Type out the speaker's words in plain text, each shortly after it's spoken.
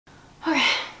Okay.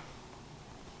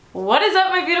 What is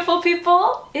up, my beautiful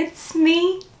people? It's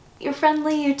me, your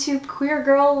friendly YouTube queer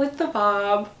girl with the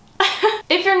bob.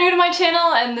 If you're new to my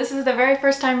channel and this is the very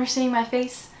first time you're seeing my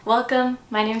face, welcome.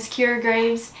 My name is Kiera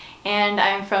Graves and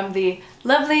I'm from the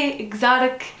lovely,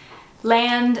 exotic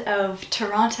land of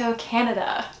Toronto,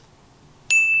 Canada.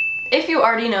 If you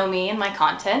already know me and my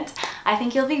content, I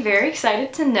think you'll be very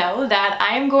excited to know that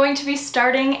I am going to be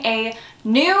starting a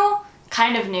new,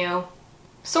 kind of new,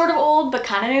 sort of old but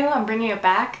kind of new, I'm bringing it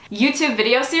back, YouTube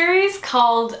video series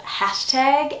called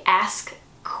 #AskQueera.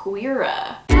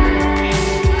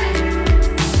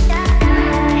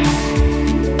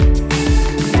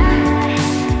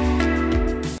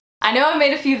 I know I've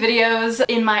made a few videos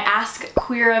in my Ask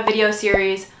Queera video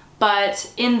series,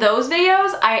 but in those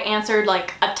videos I answered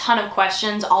like a ton of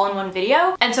questions all in one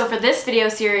video. And so for this video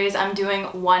series, I'm doing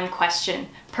one question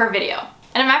per video.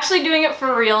 And I'm actually doing it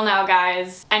for real now,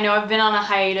 guys. I know I've been on a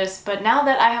hiatus, but now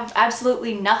that I have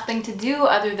absolutely nothing to do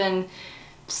other than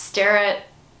stare at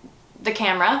the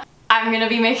camera, I'm gonna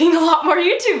be making a lot more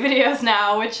YouTube videos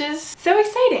now, which is so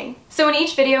exciting. So in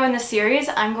each video in the series,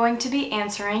 I'm going to be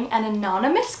answering an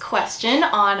anonymous question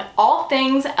on all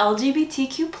things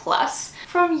LGBTQ+,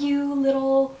 from you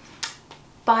little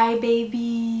bi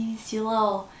babies, you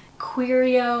little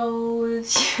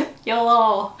queerios, you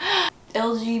little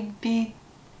LGBTs.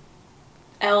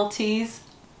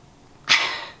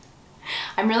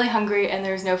 I'm really hungry and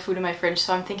there's no food in my fridge,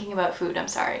 so I'm thinking about food, I'm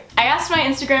sorry. I asked my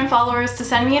Instagram followers to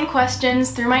send me in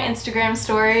questions through my Instagram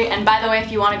story, and by the way,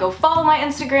 if you want to go follow my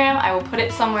Instagram, I will put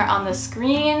it somewhere on the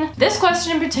screen. This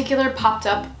question in particular popped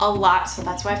up a lot, so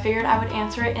that's why I figured I would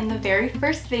answer it in the very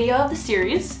first video of the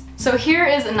series. So here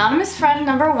is anonymous friend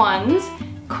number 1's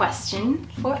question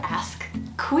for Ask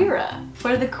Queera,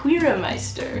 for the Queera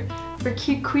Meister, for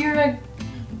Queera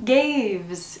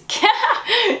Gaves.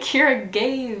 Kiera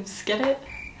Gaves, get it?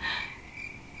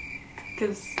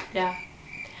 Because, yeah.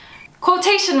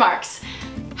 Quotation marks.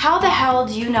 How the hell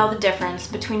do you know the difference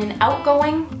between an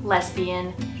outgoing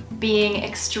lesbian being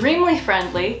extremely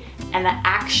friendly and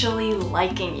actually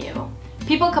liking you?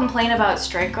 People complain about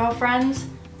straight girlfriends,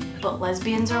 but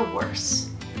lesbians are worse.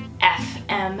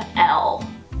 FML.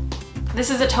 This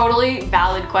is a totally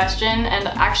valid question, and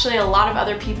actually a lot of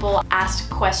other people asked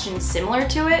questions similar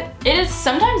to it. It is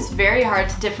sometimes very hard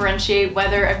to differentiate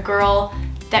whether a girl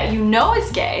that you know is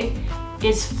gay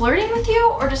is flirting with you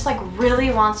or just like really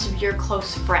wants to be your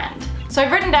close friend. So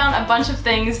I've written down a bunch of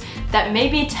things that may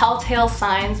be telltale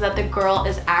signs that the girl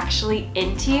is actually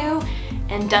into you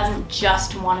and doesn't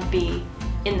just want to be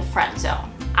in the friend zone.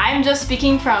 I'm just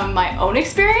speaking from my own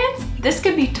experience. This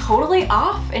could be totally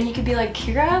off and you could be like,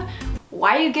 Kiera,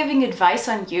 why are you giving advice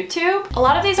on YouTube? A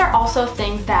lot of these are also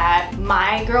things that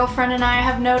my girlfriend and I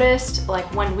have noticed, like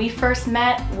when we first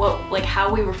met, how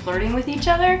we were flirting with each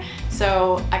other.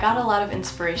 So I got a lot of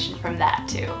inspiration from that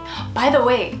too. By the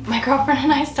way, my girlfriend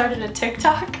and I started a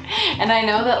TikTok, and I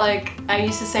know that like I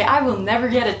used to say, I will never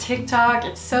get a TikTok,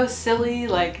 it's so silly,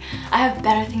 like I have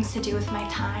better things to do with my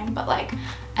time, but like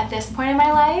at this point in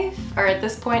my life, or at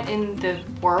this point in the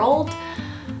world,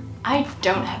 I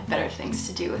don't have better things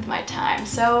to do with my time,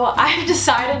 so I've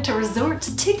decided to resort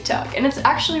to TikTok, and it's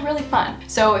actually really fun.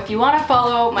 So if you want to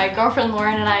follow my girlfriend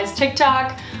Lauren and I's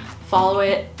TikTok, follow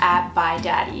it at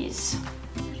ByDaddies.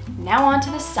 Now on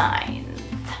to the signs.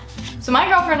 So my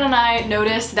girlfriend and I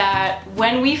noticed that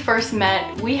when we first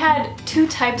met, we had two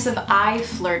types of eye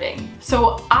flirting.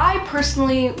 So I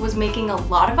personally was making a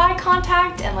lot of eye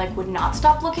contact and like would not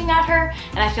stop looking at her,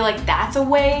 and I feel like that's a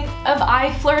way of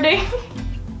eye flirting.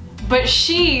 But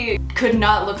she could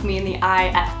not look me in the eye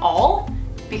at all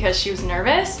because she was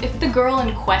nervous. If the girl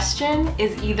in question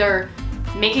is either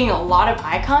making a lot of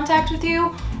eye contact with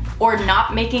you or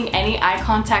not making any eye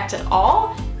contact at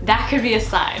all, that could be a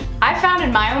sign. I found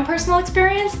in my own personal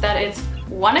experience that it's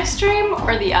one extreme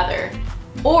or the other.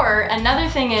 Or another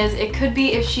thing is, it could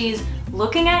be if she's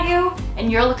looking at you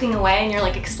and you're looking away and you're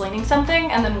like explaining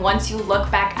something, and then once you look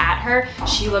back at her,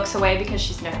 she looks away because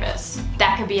she's nervous.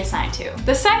 That could be a sign too.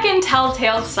 The second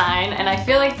telltale sign, and I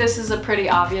feel like this is a pretty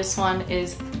obvious one,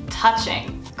 is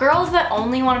touching. Girls that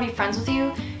only want to be friends with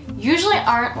you usually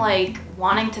aren't like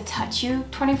wanting to touch you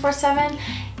 24/7.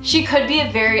 She could be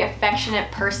a very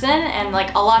affectionate person, and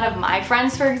like a lot of my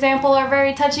friends, for example, are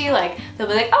very touchy. Like they'll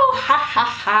be like, oh, ha ha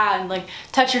ha, and like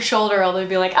touch your shoulder, or they'll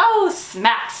be like, oh,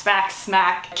 smack, smack,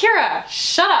 smack. Kiera,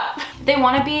 shut up. If they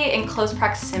want to be in close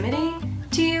proximity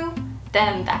to you,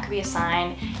 then that could be a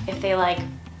sign. If they like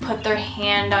put their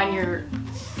hand on your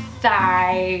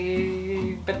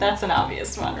thigh, but that's an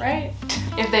obvious one, right?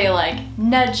 If they like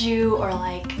nudge you or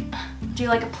like do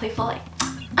like a playful like,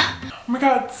 oh my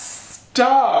god,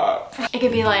 Stop! It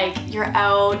could be like you're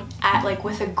out at like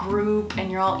with a group and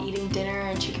you're all eating dinner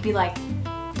and she could be like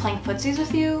playing footsies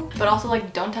with you, but also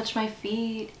like don't touch my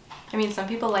feet. I mean, some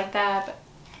people like that, but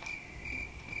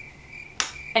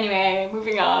anyway,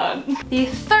 moving on. The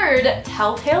third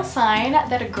telltale sign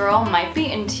that a girl might be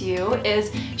into you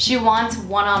is she wants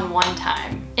one-on-one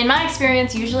time. In my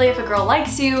experience, usually if a girl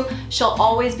likes you, she'll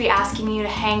always be asking you to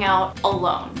hang out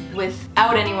alone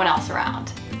without anyone else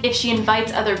around. If she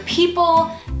invites other people,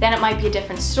 then it might be a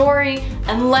different story,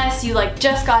 unless you like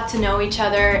just got to know each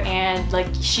other and like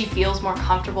she feels more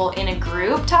comfortable in a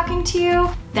group talking to you,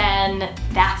 then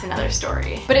that's another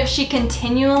story. But if she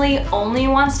continually only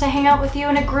wants to hang out with you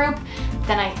in a group,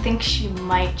 then I think she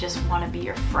might just want to be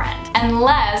your friend.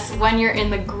 Unless when you're in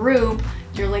the group,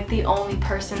 you're like the only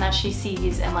person that she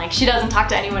sees and like she doesn't talk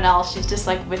to anyone else, she's just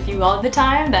like with you all the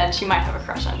time, then she might have a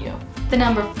crush on you. The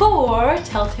number 4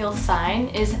 telltale sign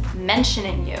is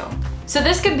mentioning you. So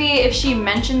this could be if she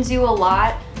mentions you a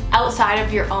lot outside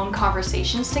of your own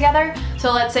conversations together.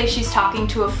 So let's say she's talking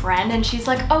to a friend and she's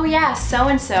like, oh yeah,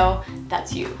 so-and-so,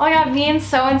 that's you. Oh my god, me and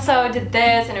so-and-so did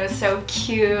this and it was so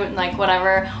cute and like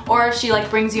whatever. Or if she like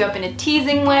brings you up in a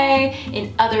teasing way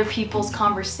in other people's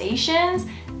conversations,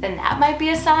 then that might be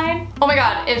a sign. Oh my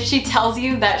god, if she tells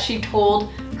you that she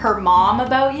told her mom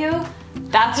about you,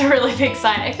 that's a really big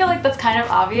sign. I feel like that's kind of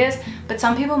obvious, but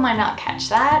some people might not catch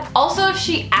that. Also, if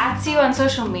she adds you on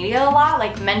social media a lot,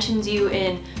 like mentions you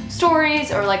in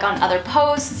stories or like on other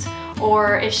posts,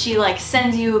 or if she like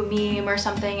sends you a meme or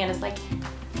something and is like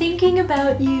thinking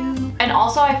about you. And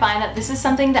also I find that this is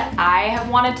something that I have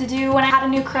wanted to do when I had a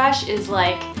new crush, is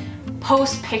like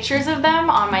post pictures of them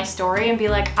on my story and be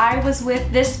like, I was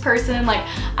with this person. Like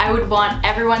I would want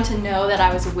everyone to know that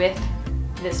I was with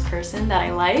this person that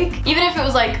I like. Even if it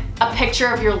was like a picture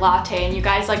of your latte and you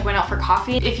guys like went out for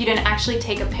coffee, if you didn't actually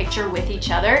take a picture with each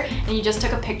other and you just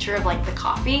took a picture of like the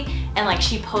coffee and like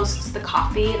she posts the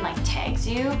coffee and like tags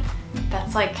you,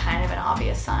 that's like kind of an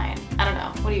obvious sign. I don't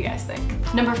know, what do you guys think?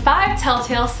 Number 5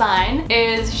 telltale sign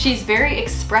is she's very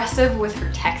expressive with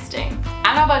her texting.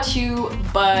 I don't know about you,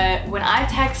 but when I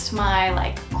text my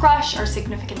like crush or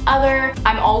significant other,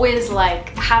 I'm always like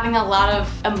having a lot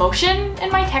of emotion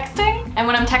in my texting. And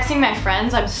when I'm texting my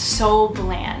friends, I'm so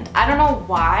bland. I don't know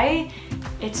why.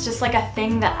 It's just like a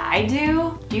thing that I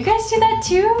do. Do you guys do that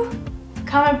too?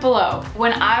 Comment below.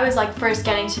 When I was like first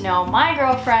getting to know my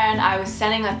girlfriend, I was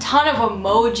sending a ton of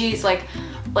emojis, like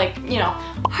you know,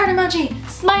 heart emoji,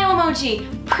 smile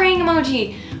emoji, praying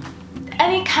emoji,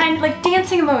 any kind of like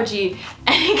dancing emoji,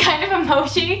 any kind of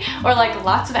emoji, or like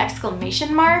lots of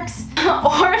exclamation marks.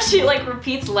 Or she like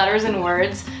repeats letters and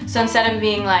words. So instead of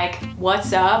being like,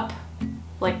 what's up,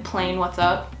 like plain what's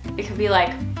up, it could be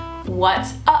like,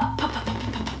 what's up,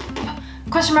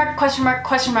 question mark, question mark,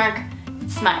 question mark,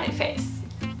 smiley face.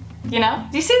 You know?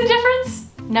 Do you see the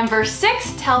difference? Number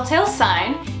 6 telltale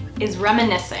sign is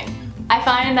reminiscing. I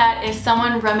find that if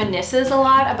someone reminisces a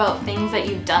lot about things that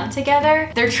you've done together,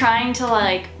 they're trying to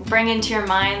like bring into your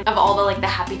mind of all the like the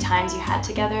happy times you had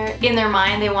together. In their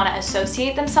mind, they want to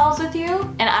associate themselves with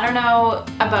you. And I don't know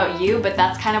about you, but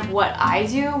that's kind of what I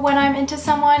do when I'm into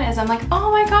someone, is I'm like, oh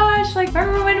my gosh, like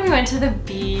remember when we went to the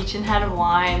beach and had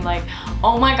wine? Like,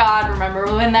 oh my god,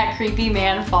 remember when that creepy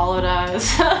man followed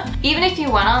us? Even if you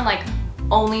went on like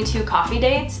only 2 coffee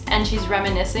dates and she's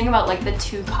reminiscing about like the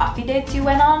 2 coffee dates you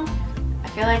went on,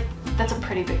 I feel like that's a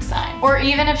pretty big sign. Or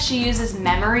even if she uses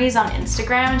memories on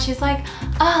Instagram and she's like,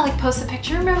 ah, like post a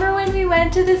picture, remember when we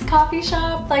went to this coffee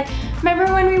shop? Like, remember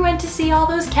when we went to see all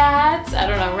those cats? I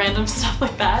don't know, random stuff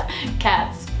like that.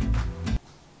 Cats.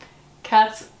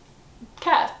 Cats.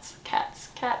 Cats. Cats.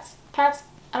 Cats. Cats.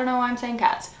 I don't know why I'm saying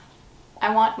cats.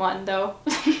 I want one though.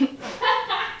 I'm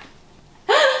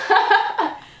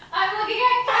looking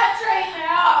at cats right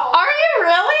now. Are you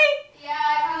really? Yeah,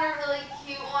 I found a really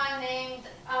cute one named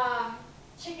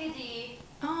Chickadee.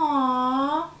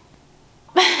 Aww.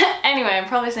 Anyway, I'm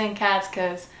probably saying cats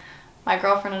because my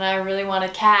girlfriend and I really want a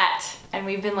cat. And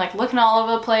we've been like looking all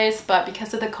over the place, but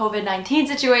because of the COVID-19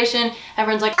 situation,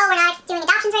 everyone's like, oh, we're not doing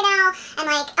adoptions right now,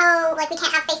 and like, oh, like we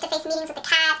can't have face-to-face meetings with the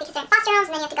cats because they're in foster homes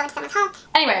and then you have to go into someone's home.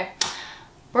 Anyway,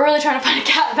 we're really trying to find a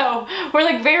cat though. We're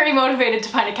like very motivated to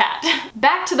find a cat.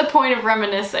 Back to the point of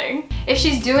reminiscing. If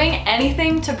she's doing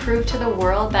anything to prove to the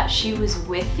world that she was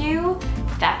with you,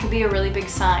 that could be a really big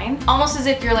sign. Almost as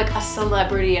if you're like a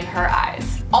celebrity in her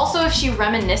eyes. Also, if she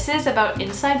reminisces about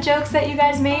inside jokes that you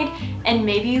guys made, and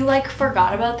maybe you like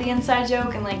forgot about the inside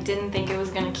joke and like didn't think it was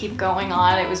gonna keep going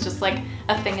on, it was just like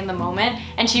a thing in the moment,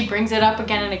 and she brings it up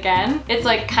again and again, it's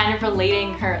like kind of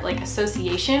relating her like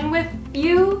association with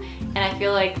you And I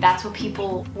feel like that's what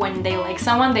people, when they like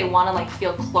someone, they want to like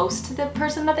feel close to the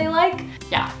person that they like.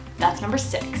 Yeah, that's number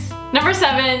 6. Number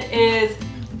 7 is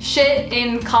shit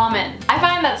in common. I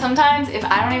find that sometimes if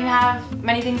I don't even have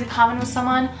many things in common with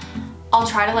someone, I'll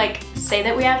try to like say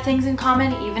that we have things in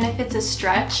common even if it's a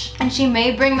stretch. And she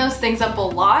may bring those things up a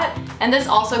lot. And this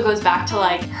also goes back to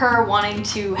like her wanting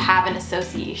to have an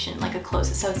association, like a close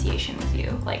association with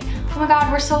you. Like, oh my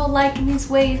god, we're so alike in these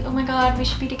ways. Oh my god, we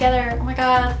should be together. Oh my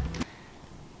god,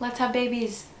 let's have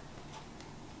babies.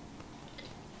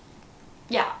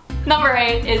 Yeah. Number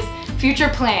 8 is future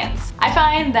plans. I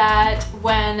find that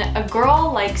when a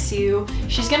girl likes you,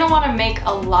 she's gonna wanna make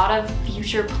a lot of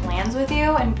future plans with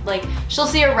you, and like she'll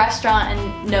see a restaurant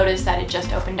and notice that it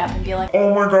just opened up and be like,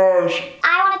 oh my gosh,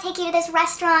 I want to take you to this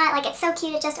restaurant, like it's so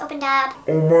cute, it just opened up.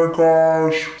 oh my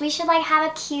gosh, We should like have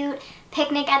a cute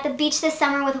picnic at the beach this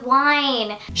summer with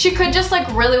wine. She could just like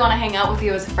really wanna hang out with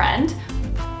you as a friend,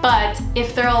 but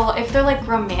if they're like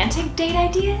romantic date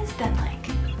ideas, then like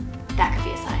that could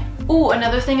be a sign. Ooh,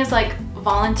 another thing is like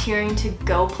volunteering to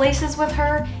go places with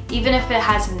her, even if it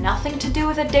has nothing to do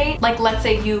with a date. Like let's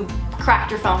say you cracked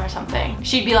your phone or something.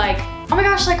 She'd be like, oh my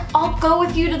gosh, like I'll go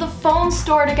with you to the phone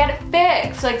store to get it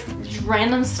fixed. Like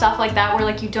random stuff like that where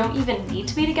like you don't even need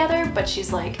to be together, but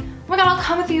she's like, oh my god, I'll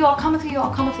come with you, I'll come with you,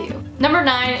 I'll come with you. Number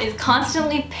 9 is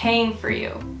constantly paying for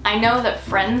you. I know that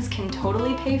friends can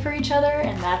totally pay for each other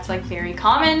and that's like very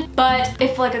common, but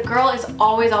if like a girl is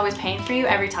always paying for you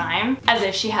every time, as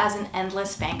if she has an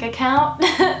endless bank account,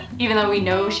 even though we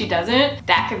know she doesn't,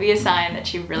 that could be a sign that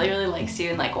she really likes you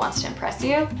and like wants to impress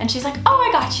you. And she's like, oh,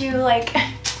 I got you, like,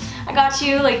 I got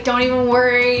you, like, don't even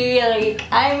worry, like,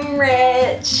 I'm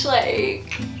rich,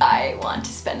 like, I want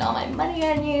to spend all my money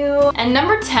on you. And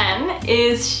number 10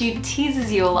 is she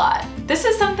teases you a lot. This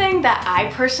is something that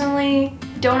I personally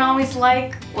don't always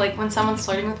like when someone's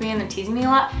flirting with me and they're teasing me a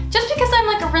lot, just because I'm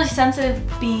like a really sensitive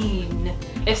bean.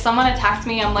 If someone attacks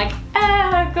me, I'm like,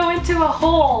 go into a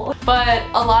hole. But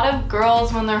a lot of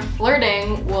girls, when they're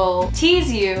flirting, will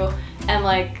tease you and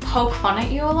like poke fun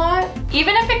at you a lot.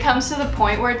 Even if it comes to the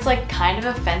point where it's like kind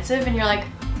of offensive and you're like,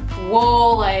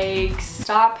 whoa, like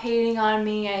stop hating on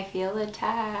me, I feel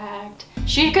attacked.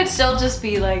 She could still just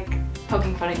be like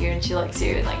poking fun at you and she likes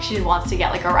you and like she wants to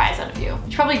get like a rise out of you.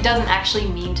 She probably doesn't actually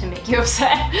mean to make you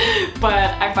upset,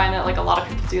 but I find that like a lot of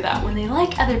people do that when they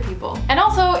like other people. And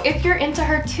also, if you're into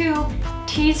her too,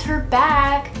 tease her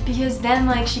back, because then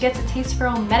like she gets a taste of her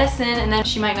own medicine and then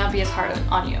she might not be as hard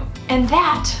on you. And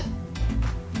that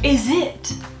is it,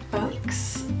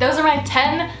 folks. Those are my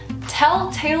 10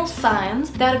 telltale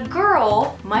signs that a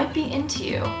girl might be into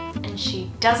you and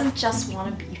she doesn't just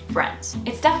want to be friends.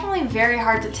 It's definitely very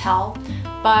hard to tell,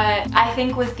 but I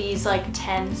think with these like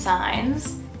 10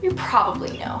 signs, you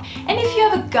probably know. And if you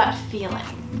have a gut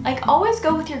feeling, like always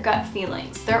go with your gut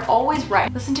feelings. They're always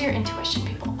right. Listen to your intuition,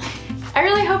 people. I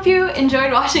really hope you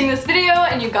enjoyed watching this video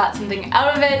and you got something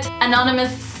out of it.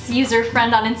 Anonymous user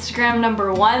friend on Instagram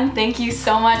number 1, thank you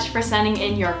so much for sending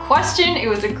in your question. It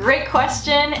was a great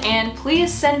question and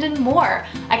please send in more.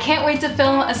 I can't wait to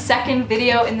film a second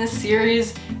video in this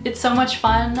series. It's so much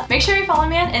fun. Make sure you follow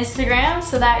me on Instagram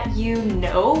so that you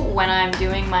know when I'm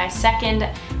doing my second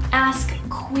Ask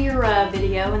Queera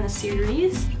video in the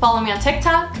series. Follow me on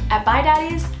TikTok at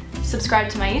ByDaddies. Subscribe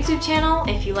to my YouTube channel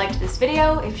if you liked this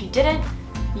video. If you didn't,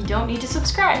 you don't need to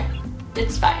subscribe.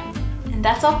 It's fine. And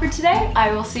that's all for today.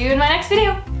 I will see you in my next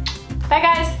video. Bye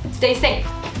guys, stay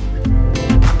safe.